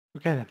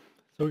Okay then,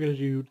 so we're going to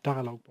do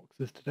dialogue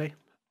boxes today,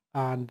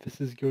 and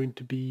this is going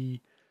to be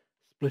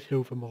split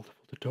over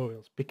multiple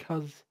tutorials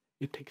because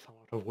it takes a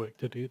lot of work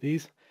to do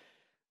these.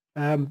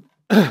 Now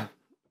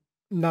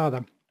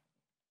then,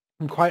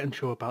 I'm quite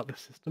unsure about this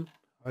system.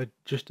 I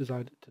just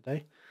designed it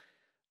today,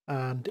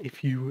 and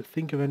if you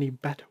think of any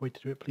better way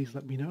to do it, please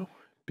let me know,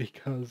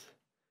 because,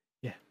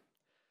 yeah.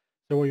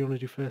 So what you want to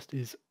do first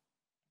is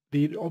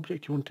the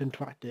object you want to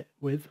interact it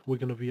with, we're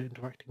going to be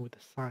interacting with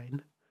the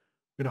sign.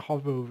 We're going to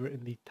hover over it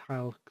in the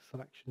tile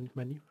selection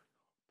menu.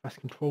 Press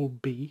Control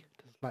B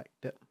to select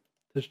it,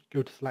 to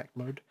go to select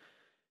mode.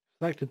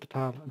 Selected the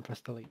tile and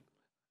press delete. And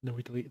then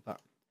we deleted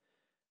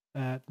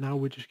that. Now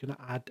we're just going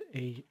to add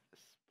a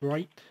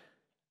sprite,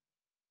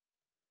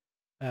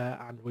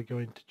 and we're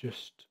going to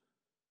just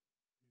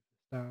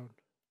move down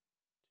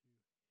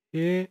to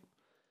here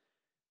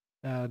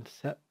and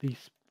set the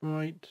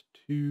sprite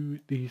to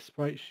the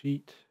sprite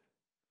sheet.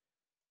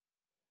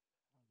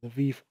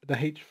 The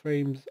H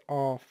frames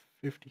are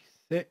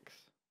 56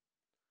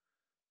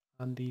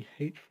 and the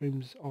H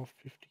frames are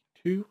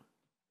 52.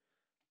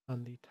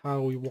 And the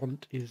tile we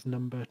want is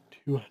number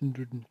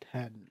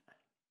 210.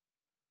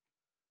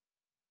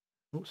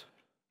 Oops.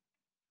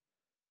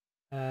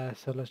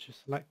 So let's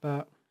just select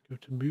that, go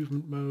to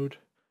movement mode,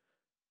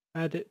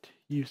 edit,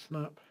 use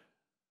snap,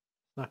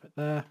 snap it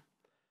there,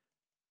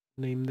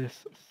 name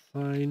this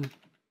sign,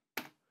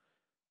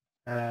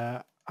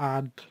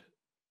 add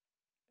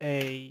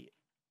a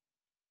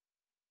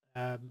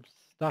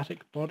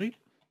static body,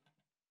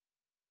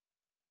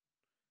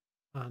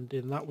 and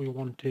in that we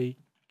want a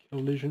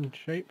collision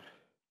shape,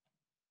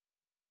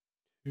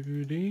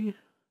 2D,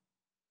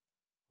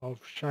 of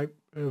type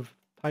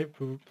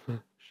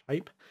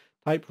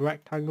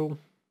rectangle,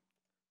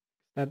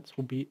 extents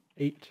will be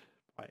 8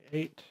 by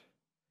 8,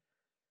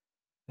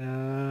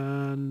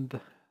 and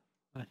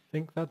I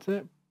think that's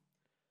it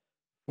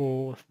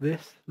for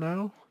this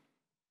now.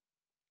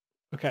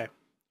 Okay,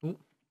 so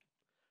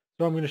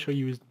what I'm going to show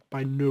you is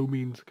by no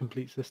means a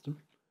complete system.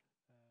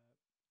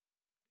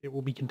 It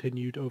will be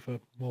continued over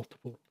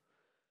multiple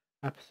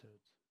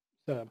episodes.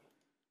 So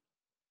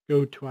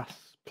go to our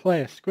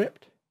player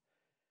script,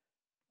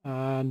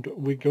 and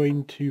we're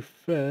going to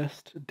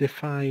first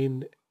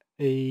define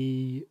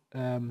a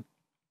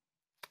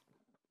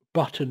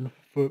button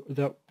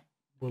that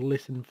will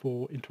listen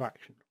for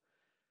interaction.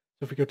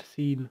 So if we go to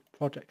scene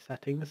project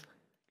settings,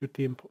 go to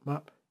the input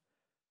map,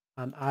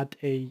 and add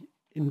a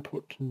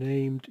input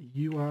named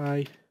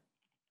UI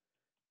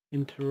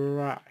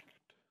interact.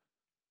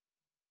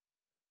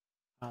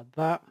 Add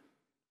that.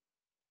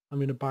 I'm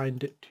going to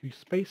bind it to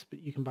space,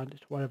 but you can bind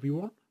it to whatever you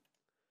want.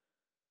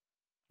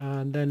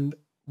 And then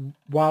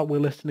while we're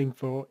listening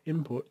for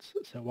inputs,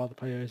 so while the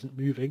player isn't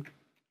moving,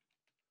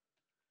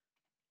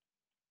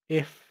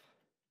 if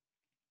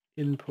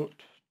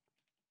input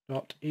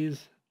dot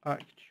is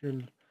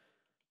action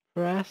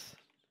press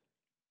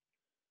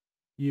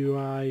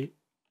UI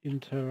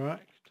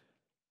interact,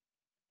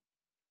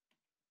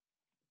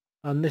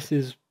 and this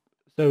is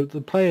so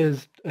the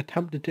player's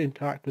attempted to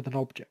interact with an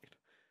object.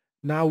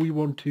 Now we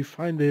want to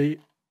find the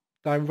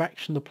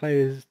direction the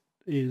player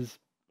is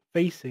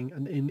facing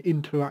and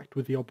interact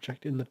with the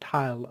object in the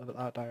tile of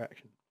that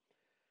direction.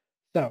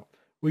 So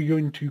we're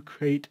going to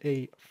create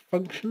a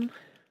function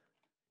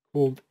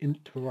called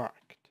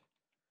interact,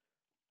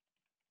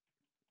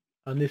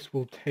 and this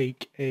will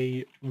take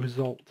a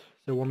result.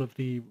 So one of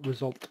the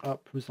result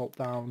up, result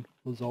down,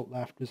 result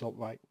left, result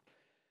right.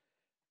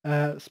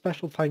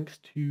 Special thanks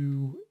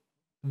to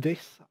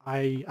this.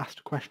 I asked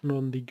a question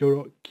on the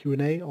Godot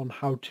Q&A on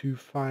how to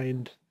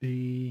find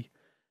the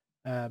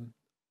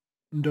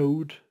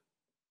node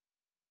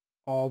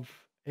of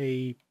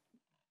a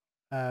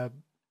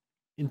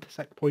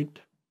intersect point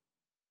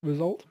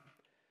result.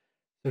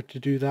 So to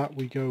do that,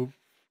 we go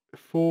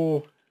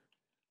for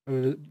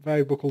a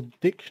variable called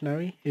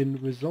dictionary in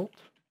result.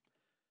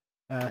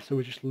 So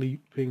we're just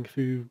looping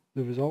through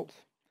the results.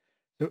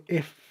 So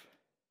if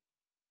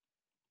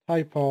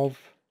type of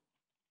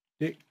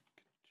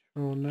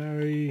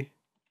dictionary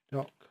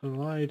dot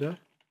collider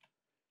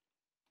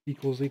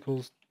equals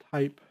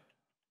type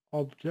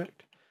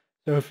object.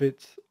 So if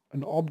it's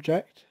an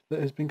object that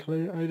has been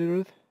collided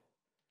with,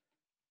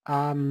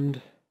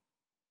 and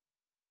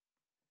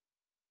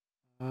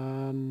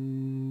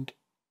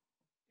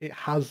it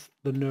has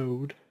the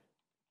node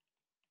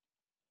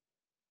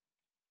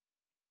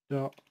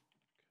dot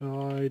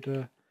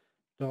collider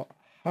dot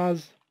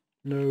has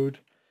node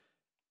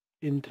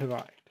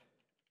interact.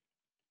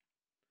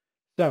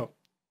 So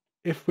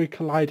if we're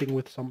colliding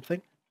with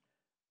something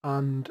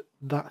and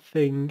that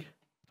thing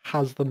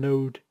has the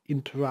node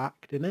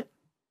interact in it,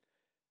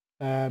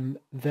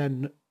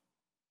 then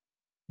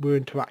we're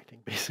interacting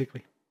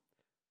basically.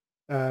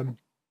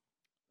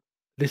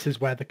 This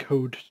is where the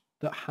code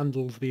that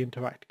handles the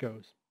interact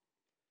goes.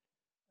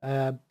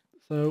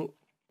 So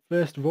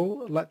first of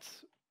all,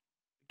 let's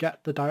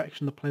get the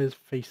direction the player's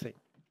facing.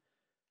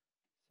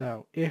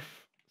 So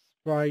if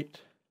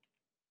sprite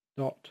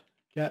dot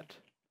get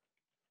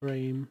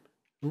frame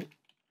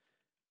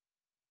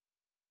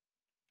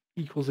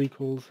equals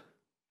equals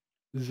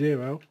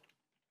 0,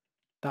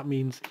 that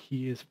means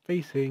he is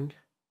facing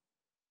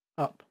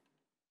up.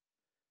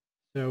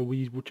 So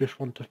we would just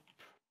want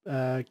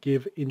to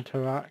give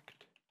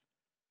interact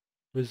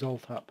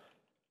result up.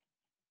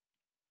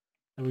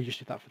 And we just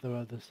do that for the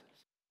others.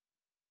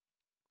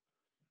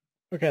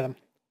 Okay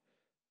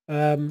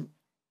then.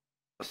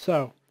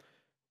 So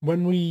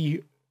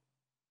when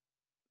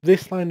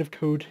this line of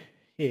code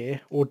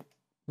here, or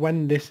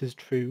when this is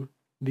true,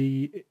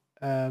 the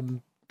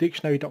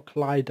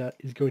dictionary.collider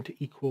is going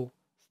to equal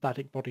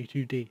static body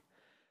 2D.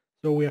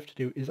 So all we have to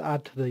do is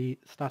add to the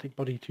static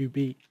body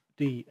 2D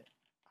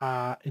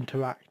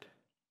interact.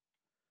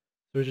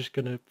 So we're just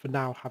going to, for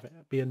now, have it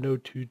be a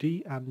node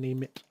 2D and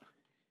name it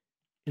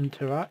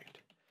interact.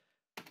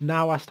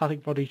 Now our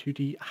static body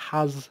 2D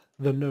has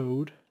the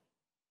node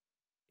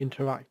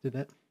interact in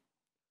it.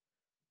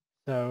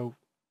 So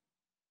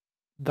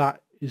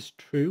that is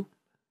true.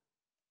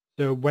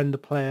 So when the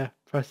player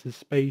presses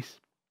space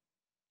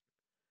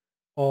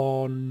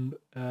on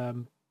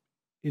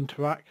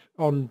interact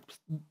on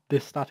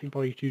this static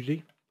body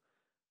 2D,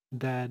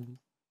 then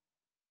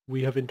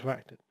we have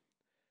interacted.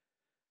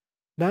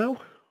 Now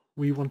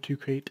we want to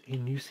create a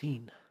new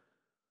scene.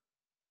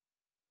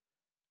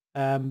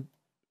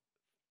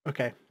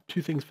 Okay,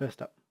 two things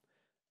first up.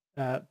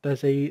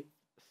 There's a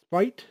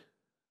sprite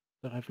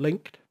that I've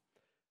linked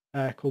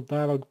called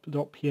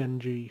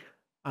dialog.png,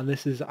 and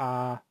this is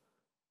our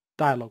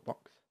dialog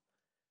box.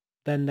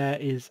 Then there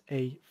is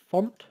a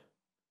font,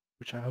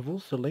 which I have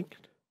also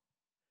linked,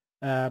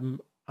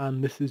 and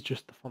this is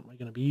just the font we're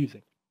going to be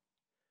using.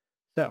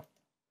 So,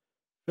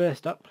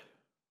 first up,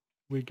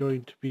 we're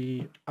going to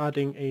be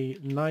adding a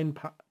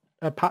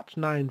patch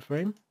 9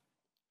 frame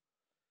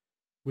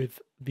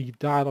with the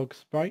dialog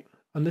sprite,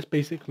 and this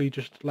basically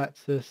just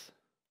lets us,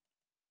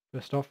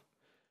 first off,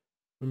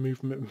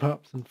 remove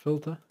maps and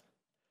filter.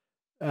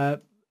 A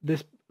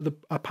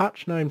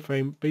patch 9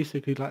 frame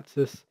basically lets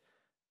us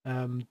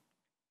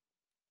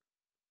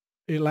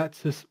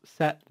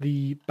set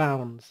the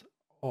bounds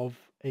of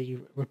a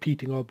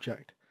repeating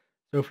object.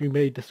 So if we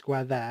made the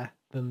square there,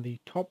 then the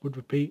top would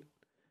repeat,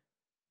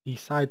 the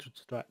sides would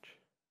stretch,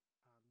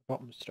 and the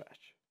bottom would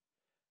stretch.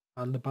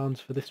 And the bounds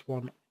for this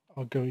one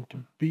are going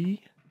to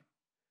be,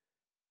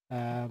 give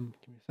me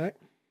a sec,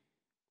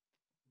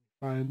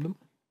 find them,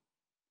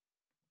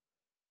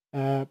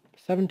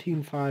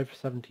 17, 5,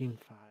 17,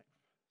 5.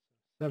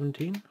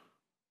 17,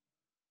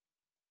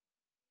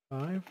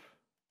 5,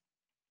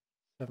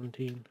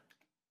 17,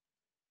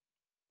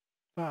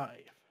 5.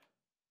 Should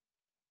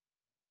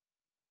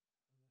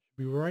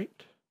be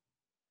right.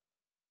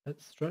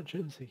 Let's stretch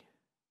it and see.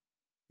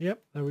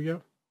 Yep, there we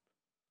go.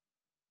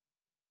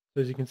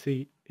 So as you can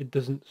see, it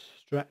doesn't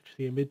stretch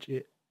the image,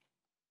 it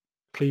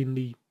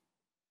cleanly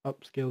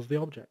upscales the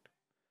object.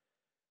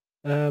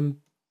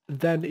 Then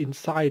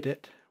inside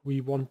it,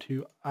 we want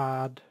to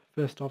add,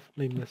 first off,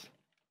 name this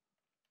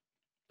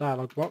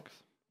dialog box,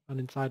 and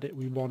inside it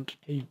we want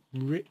a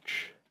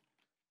rich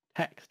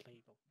text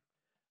label.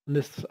 And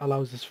this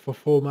allows us for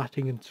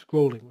formatting and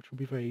scrolling, which will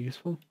be very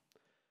useful.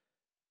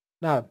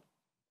 Now,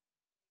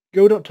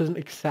 Godot doesn't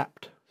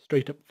accept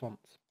straight up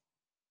fonts.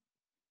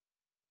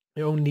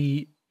 It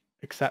only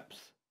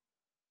accepts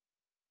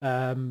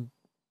bitmap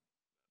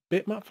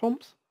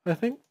fonts, I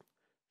think.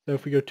 So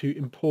if we go to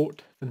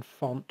import, then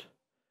font,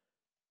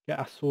 get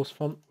our source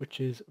font, which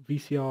is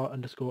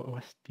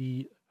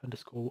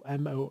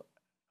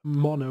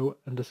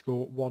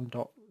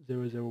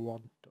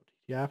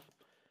vcr_osd_mono_1.001.ttf.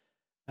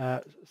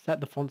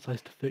 Set the font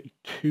size to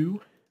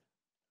 32,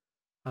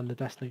 and the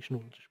destination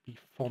will just be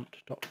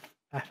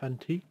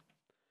font.fnt.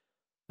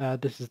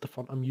 This is the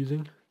font I'm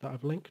using that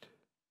I've linked,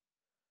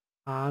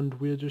 and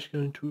we're just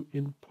going to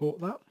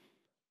import that.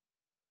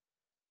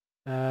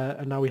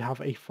 And now we have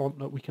a font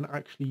that we can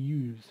actually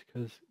use,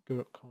 because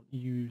Godot can't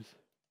use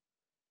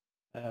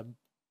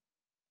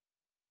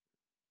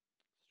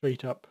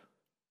straight up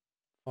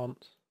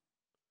fonts.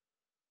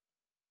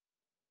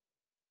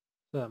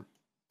 So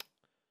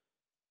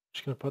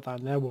just going to put that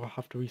in there. We'll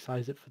have to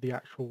resize it for the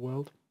actual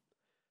world.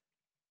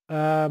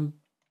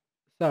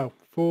 So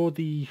for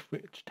the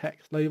rich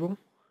text label,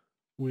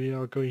 we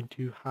are going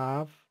to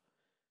have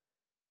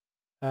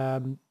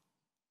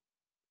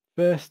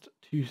first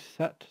to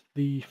set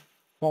the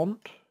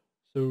font.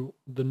 So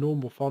the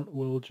normal font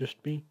will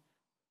just be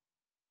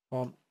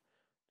font.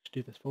 Let's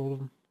do this for all of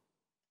them.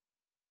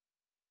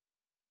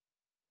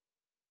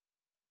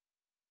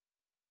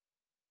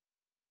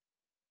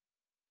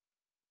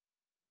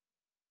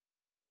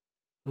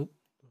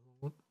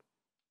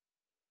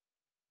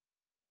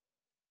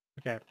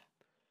 Okay.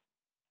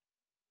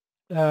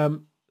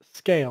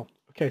 Scale.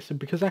 Okay, so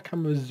because our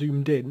camera is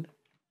zoomed in,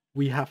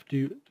 we have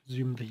to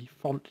zoom the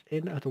font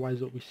in, otherwise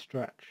it'll be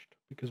stretched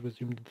because we're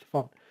zoomed into the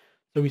font.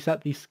 So we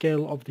set the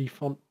scale of the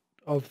font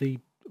of the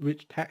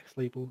rich text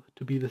label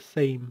to be the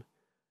same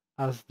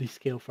as the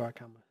scale for our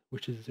camera,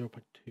 which is 0.2.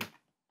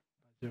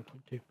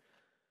 0.2.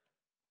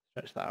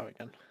 Stretch that out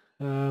again.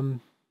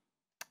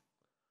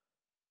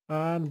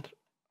 And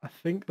I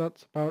think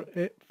that's about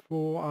it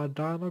for our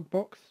dialog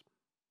box.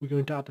 we're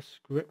going to add a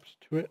script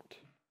to it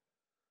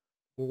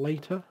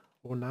later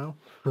or now.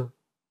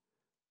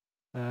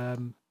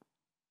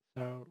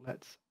 So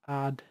let's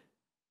add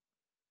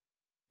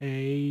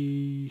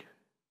a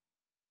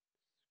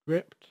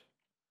script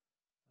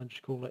and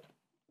just call it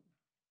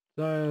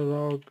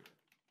dialog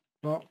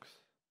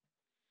box.gd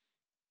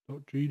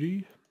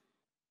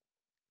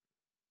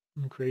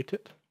and create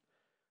it.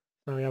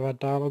 Now we have our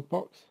dialog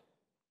box.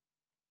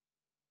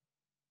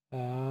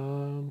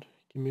 And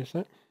give me a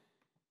sec.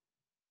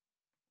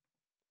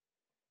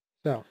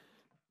 So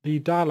the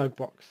dialog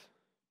box.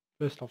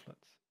 First off,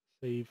 let's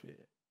save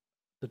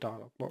the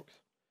dialog box.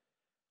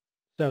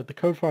 So the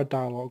code for our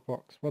dialog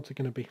box, what's it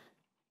going to be?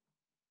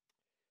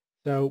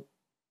 So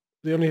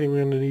the only thing we're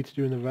going to need to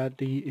do in the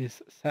ready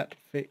is set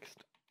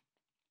fixed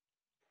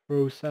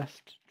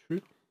processed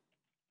true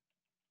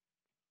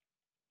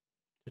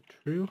to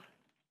true,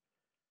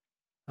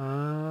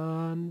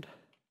 and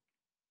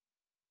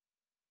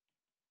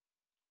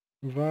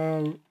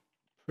var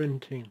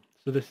printing.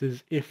 So this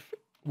is if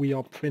we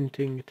are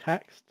printing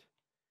text.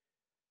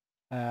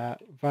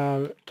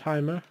 Var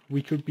timer,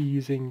 we could be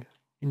using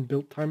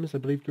inbuilt timers, I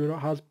believe Godot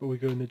has, but we're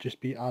going to just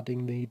be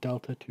adding the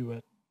delta to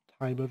a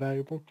timer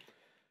variable.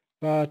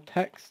 Var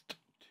text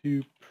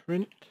to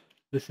print,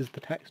 this is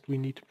the text we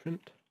need to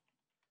print.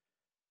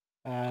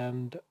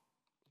 And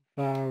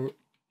var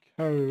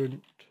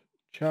current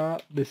char,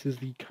 this is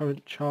the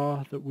current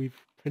char that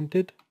we've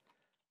printed.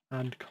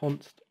 And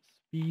const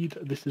speed,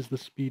 this is the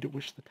speed at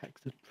which the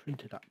text is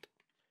printed at.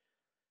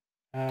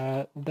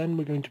 Then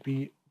we're going to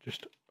be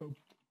just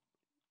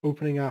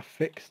opening our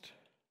fixed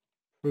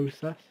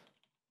process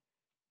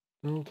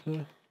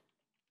delta,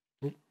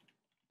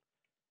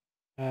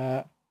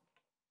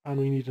 and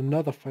we need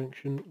another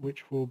function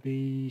which will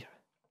be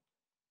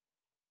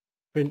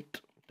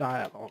print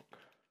dialog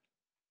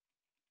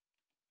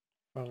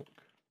func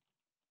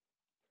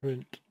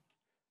print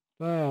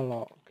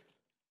dialog,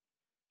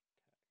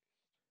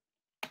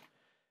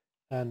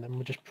 and then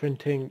we're just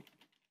printing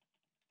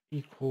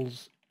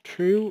equals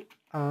true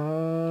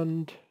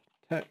and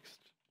text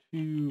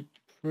to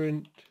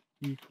print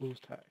equals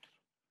text.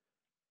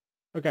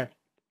 Okay.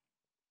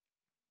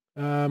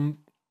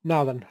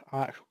 Now then,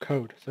 our actual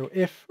code. So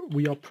if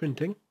we are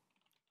printing,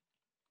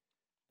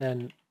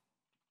 then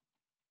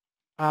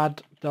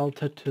add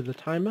delta to the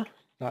timer.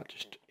 That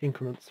just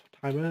increments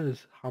timer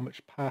as how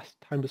much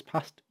time has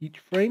passed each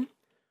frame.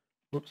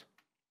 Whoops.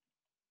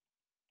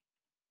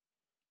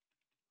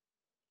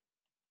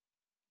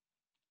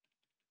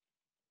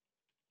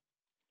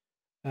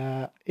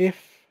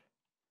 If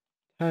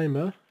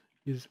timer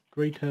is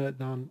greater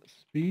than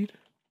speed,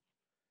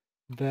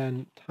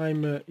 then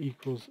timer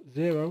equals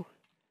 0.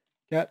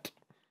 Get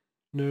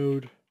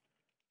node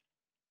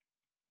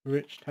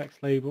rich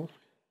text label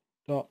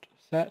dot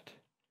set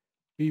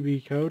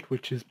bb code,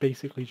 which is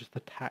basically just the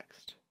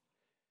text,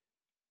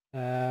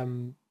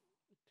 to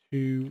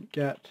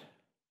get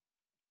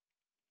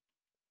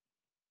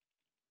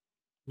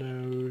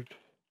node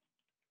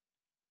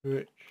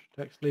rich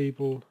text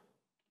label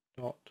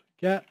dot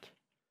get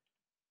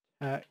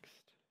text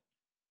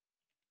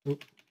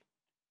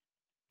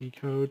b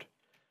code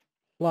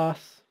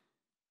plus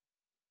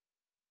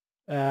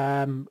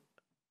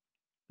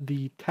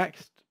the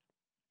text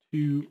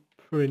to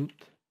print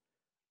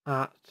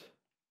at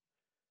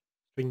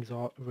strings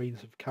are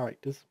arrays of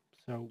characters,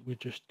 so we're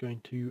just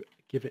going to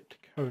give it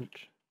current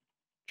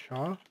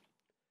char,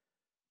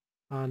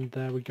 and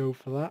there we go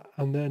for that,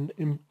 and then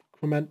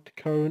increment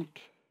current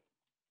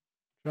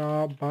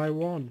char by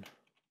 1.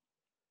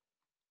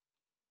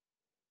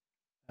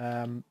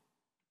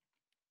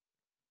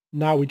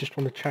 Now we just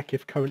want to check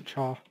if current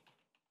char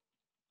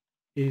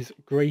is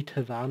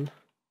greater than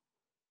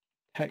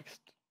text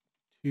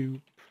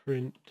to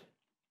print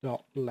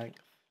dot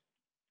length.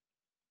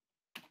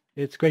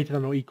 It's greater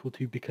than or equal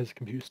to because the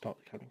computer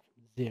started counting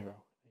from 0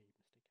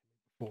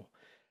 before.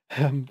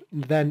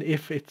 Then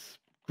if it's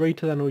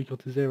greater than or equal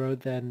to 0,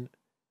 then,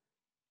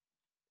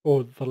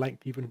 or the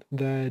length even,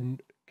 then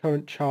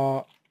current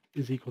char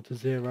is equal to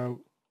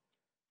 0,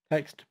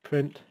 text to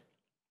print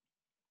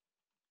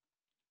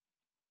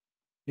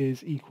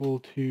is equal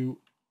to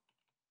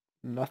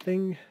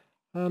nothing,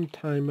 and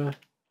timer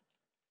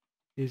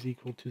is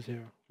equal to 0.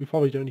 We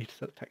probably don't need to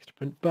set the text to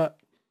print, but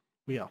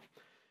we are.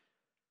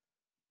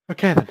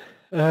 Okay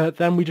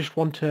then we just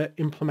want to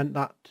implement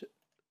that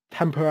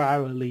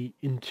temporarily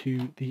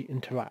into the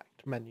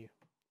interact menu.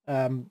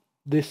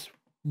 This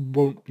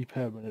won't be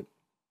permanent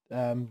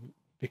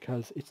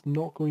because it's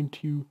not going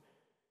to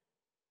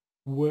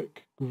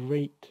work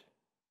great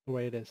the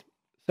way it is.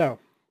 So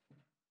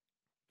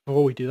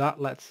before we do that,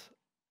 let's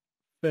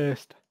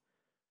first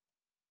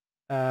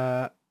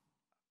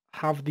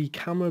have the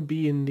camera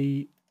be in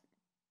the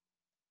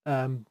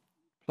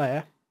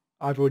player.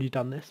 I've already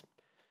done this.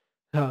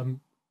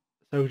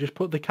 So just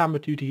put the camera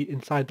 2D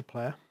inside the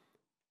player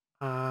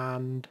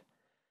and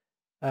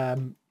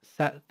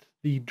set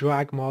the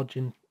drag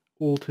margin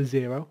all to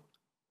 0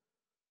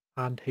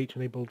 and H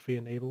enabled, V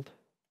enabled.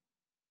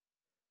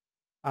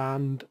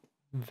 And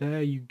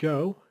there you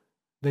go.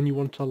 then you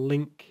want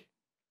to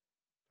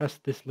press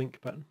this link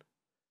button,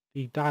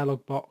 the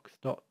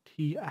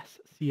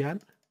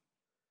dialogbox.tscn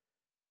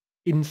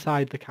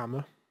inside the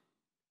camera.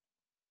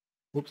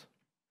 Whoops.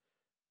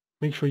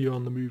 Make sure you're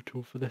on the move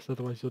tool for this,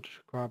 otherwise you'll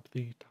just grab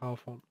the tile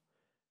font.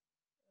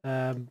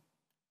 Then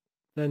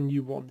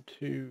you want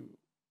to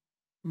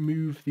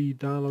move the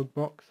dialog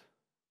box,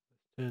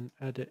 turn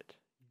edit,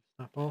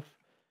 snap off,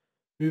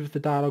 move the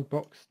dialog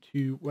box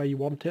to where you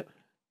want it,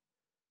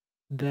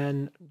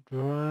 then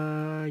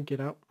drag it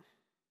out.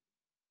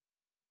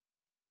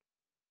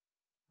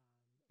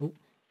 Oh, for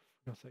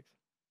God's sakes.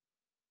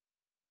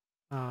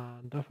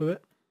 And up a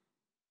bit.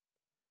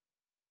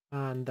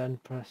 And then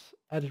press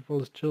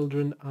editable as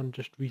children and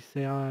just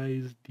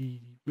resize the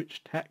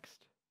rich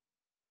text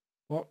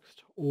box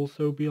to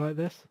also be like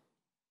this.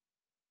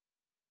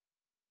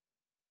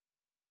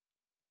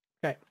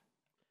 Okay.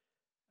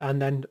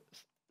 And then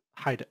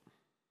hide it,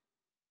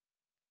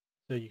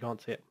 so you can't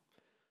see it.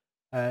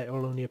 It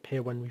will only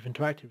appear when we've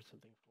interacted with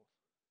something, of course.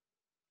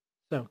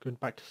 So going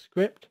back to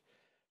script,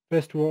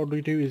 first what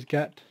we do is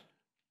get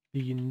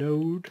the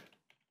node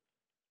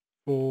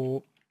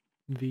for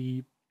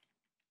the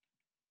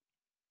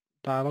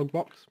dialog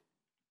box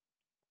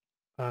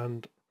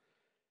and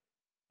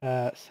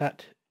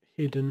set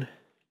hidden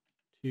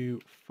to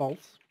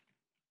false.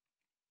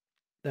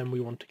 Then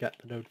we want to get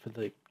the node for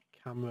the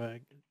camera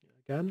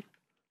again,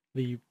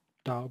 the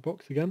dialog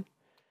box again,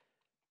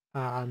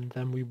 and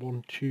then we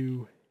want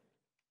to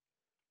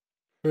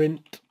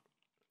print,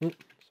 sorry,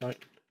 I think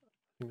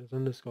there's an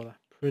underscore there,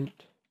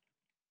 print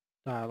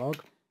dialog,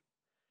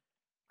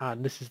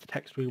 and this is the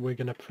text we're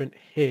going to print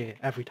here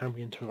every time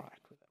we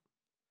interact with it.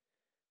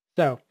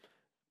 So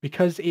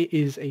because it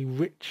is a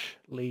rich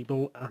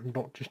label and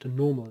not just a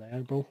normal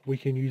label, we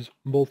can use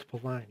multiple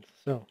lines.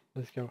 So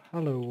let's go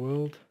hello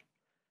world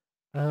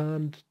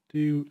and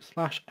do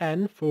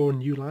 /n for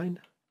new line.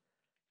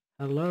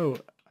 Hello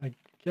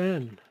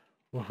again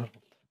world.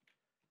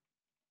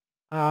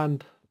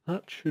 And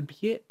that should be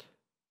it.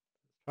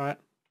 Let's try it.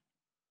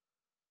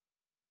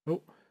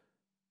 Oh.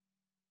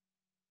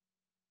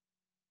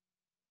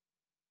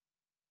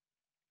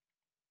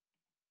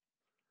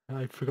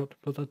 I forgot to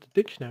put that to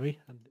dictionary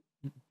and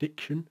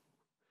diction.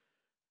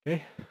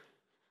 Okay.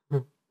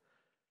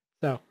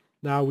 So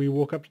now we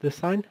walk up to this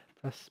sign,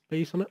 press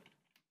space on it,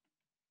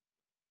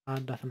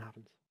 and nothing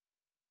happens.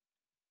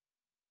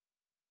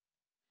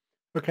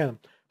 Okay then,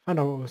 found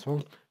out what was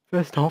wrong.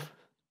 First off,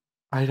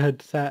 I had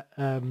set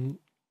the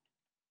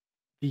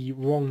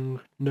wrong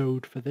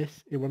node for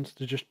this. It wants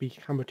to just be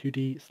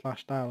camera2d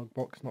 /dialog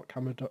box, not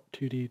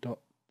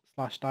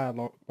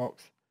camera.2d/dialog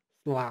box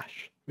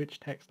 / rich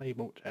text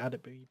label, which I had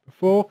it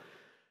before.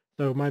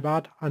 So my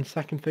bad. And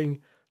second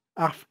thing,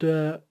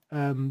 after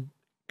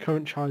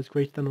current char is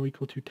greater than or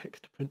equal to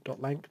text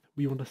print.length,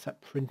 we want to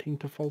set printing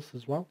to false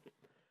as well.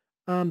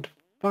 And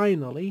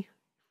finally, if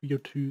we go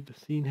to the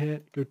scene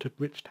here, go to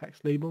rich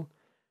text label,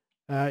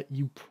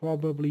 you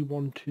probably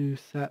want to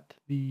set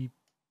the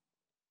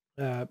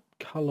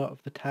color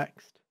of the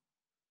text to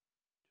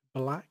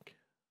black. I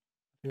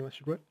think that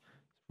should work.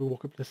 So we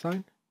walk up to the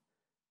sign.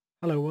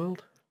 Hello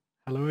world.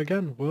 Hello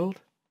again world.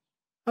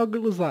 How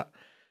good was that?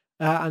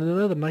 And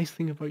another nice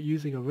thing about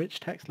using a rich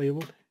text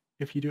label,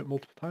 if you do it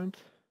multiple times,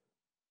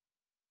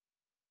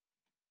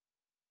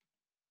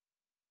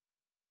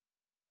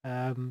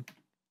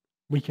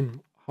 we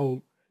can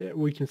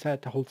set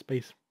it to hold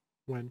space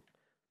when,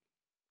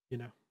 you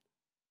know,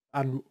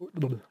 and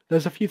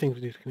there's a few things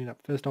we need to clean up.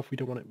 First off, we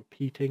don't want it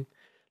repeating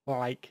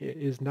like it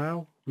is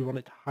now. We want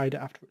it to hide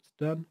it after it's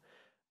done.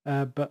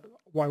 But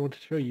what I wanted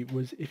to show you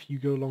was if you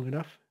go long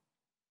enough,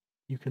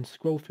 you can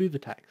scroll through the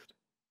text.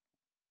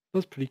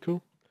 That's pretty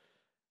cool.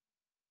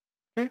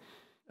 Okay.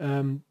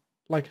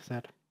 Like I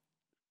said,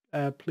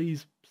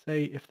 please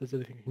say if there's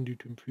anything I can do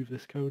to improve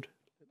this code.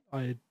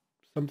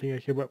 Something I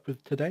came up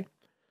with today.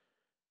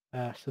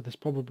 So there's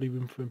probably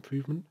room for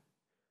improvement.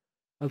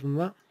 Other than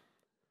that,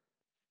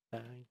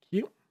 thank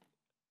you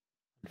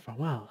and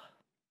farewell.